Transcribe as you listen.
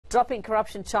dropping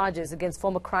corruption charges against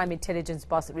former crime intelligence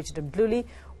boss Richard Mdluli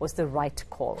was the right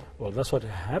call. Well, that's what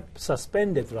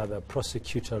suspended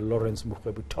prosecutor Lawrence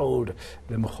Mrwebi told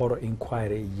the Mokgoro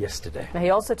Inquiry yesterday. Now, he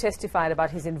also testified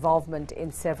about his involvement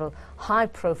in several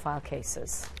high-profile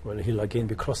cases. Well, he'll again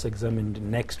be cross-examined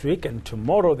next week, and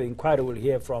tomorrow the inquiry will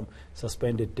hear from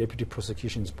suspended Deputy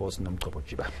Prosecutions Boss Mokgoro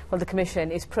Jiba. Well, the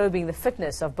Commission is probing the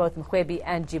fitness of both Mrwebi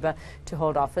and Jiba to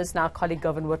hold office. Now, colleague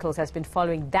Govan Whittles has been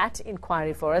following that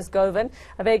inquiry for us. Govan,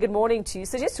 a very good morning to you.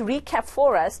 So just recap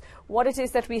for us what it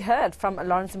is that we heard from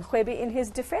Lawrence Mrwebi in his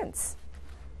defense.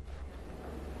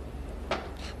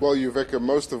 Well, Yuveka,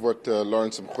 most of what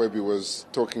Lawrence Mrwebi was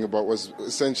talking about was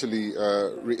essentially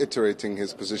reiterating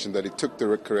his position that he took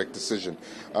the correct decision.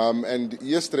 And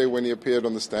yesterday, when he appeared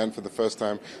on the stand for the first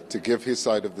time to give his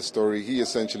side of the story, he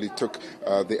essentially took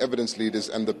the evidence leaders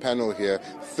and the panel here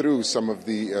through some of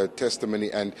the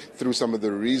testimony and through some of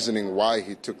the reasoning why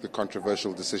he took the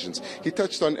controversial decisions. He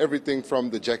touched on everything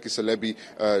from the Jackie Selebi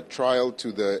trial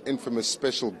to the infamous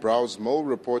special Browse Mole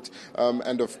report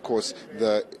and, of course,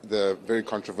 the very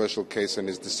controversial case and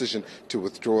his decision to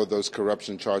withdraw those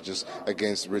corruption charges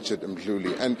against Richard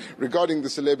Mdluli. And regarding the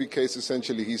Selebi case,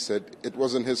 essentially he said it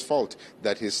wasn't his fault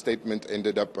that his statement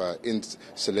ended up in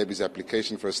Selebi's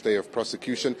application for a stay of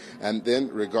prosecution. And then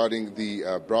regarding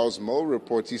the Browse Mole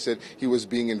report, he said he was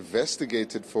being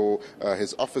investigated for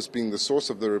his office being the source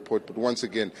of the report, but once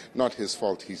again, not his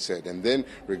fault, he said. And then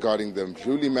regarding the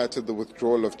Mdluli matter, the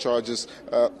withdrawal of charges,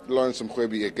 Lawrence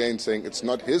Mrwebi again saying it's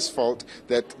not his fault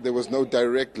that there was no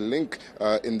direct link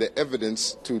in the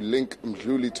evidence to link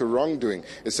Mdluli to wrongdoing,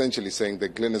 essentially saying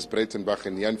that Glenys Breitenbach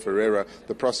and Jan Ferreira,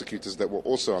 the prosecutors that were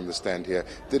also on the stand here,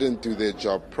 didn't do their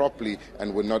job properly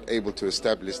and were not able to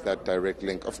establish that direct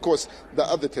link. Of course, the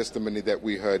other testimony that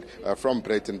we heard from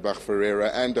Breitenbach, Ferreira,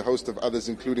 and a host of others,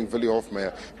 including Willie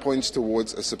Hofmeyer, points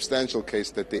towards a substantial case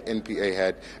that the NPA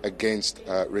had against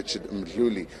Richard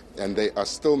Mdluli, and they are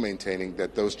still maintaining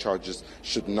that those charges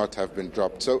should not have been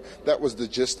dropped. So that was the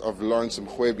gist of Lawrence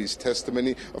Mrwebi's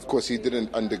testimony. Of course, he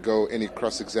didn't undergo any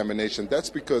cross-examination. That's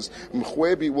because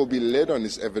Mrwebi will be led on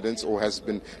his evidence, or has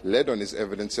been led on his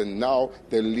evidence, and now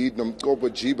they'll lead Mokgoro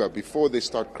Jiba before they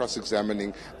start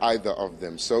cross-examining either of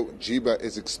them. So Jiba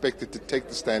is expected to take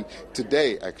the stand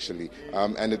today, actually,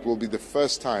 and it will be the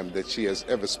first time that she has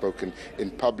ever spoken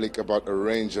in public about a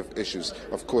range of issues.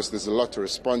 Of course, there's a lot to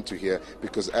respond to here,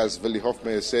 because as Willie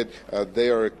Hofmeyer said, they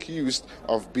are accused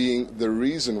of being the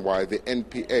reason why the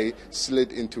NPA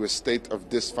slid into a state of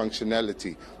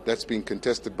dysfunctionality. That's being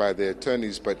contested by their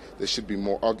attorneys, but there should be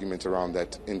more argument around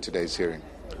that in today's hearing.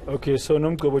 Okay, so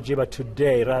Mokgoro Jiba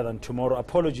today rather than tomorrow.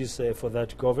 Apologies for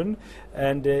that, Govan.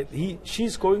 And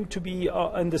she's going to be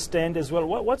on the stand as well.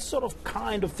 What sort of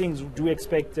kind of things do we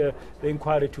expect the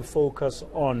inquiry to focus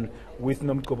on with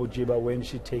Mokgoro Jiba when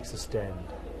she takes a stand?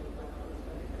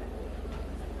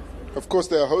 Of course,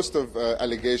 there are a host of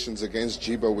allegations against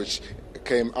Jiba which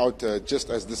came out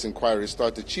just as this inquiry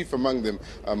started. Chief among them,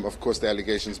 of course, the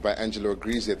allegations by Angelo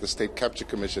Agrizi at the State Capture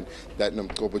Commission that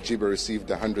Mokgoro Jiba received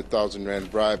a 100,000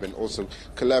 rand bribe and also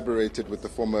collaborated with the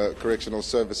former Correctional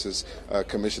Services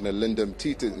Commissioner Linda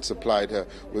Mtita and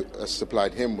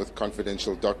supplied him with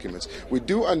confidential documents. We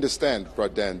do understand,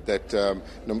 Pradan, that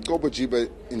Mokgoro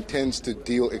Jiba intends to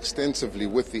deal extensively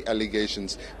with the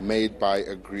allegations made by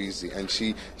Agrizi, and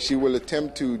she will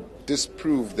attempt to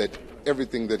disprove that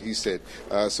everything that he said.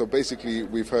 So basically,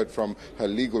 we've heard from her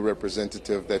legal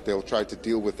representative that they'll try to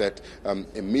deal with that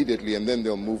immediately, and then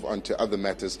they'll move on to other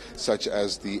matters, such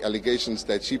as the allegations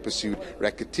that she pursued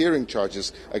racketeering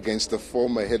charges against the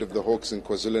former head of the Hawks in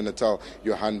KwaZulu-Natal,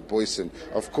 Johan Boysen.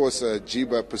 Of course,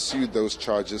 Jiba pursued those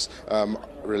charges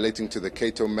relating to the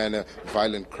Cato Manor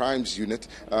Violent Crimes Unit,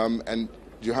 and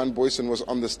Johan Boysen was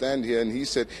on the stand here, and he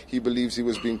said he believes he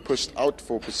was being pushed out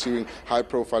for pursuing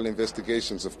high-profile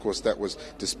investigations. Of course, that was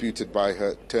disputed by her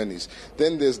attorneys.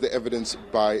 Then there's the evidence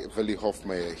by Willie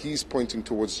Hofmeyer. He's pointing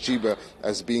towards Jiba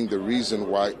as being the reason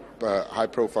why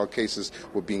high-profile cases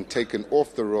were being taken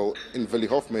off the roll, in Willie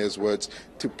Hofmeyer's words,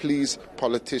 to please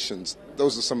politicians.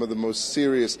 Those are some of the most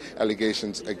serious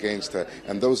allegations against her,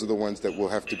 and those are the ones that will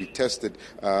have to be tested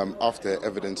after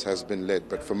evidence has been led.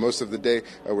 But for most of the day,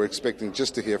 we're expecting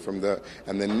just to hear from her,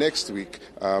 and then next week,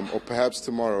 or perhaps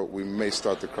tomorrow, we may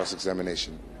start the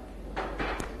cross-examination.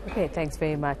 Okay, thanks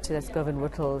very much. That's Govan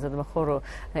Whittles of the Mokgoro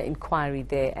Inquiry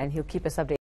there, and he'll keep us updated.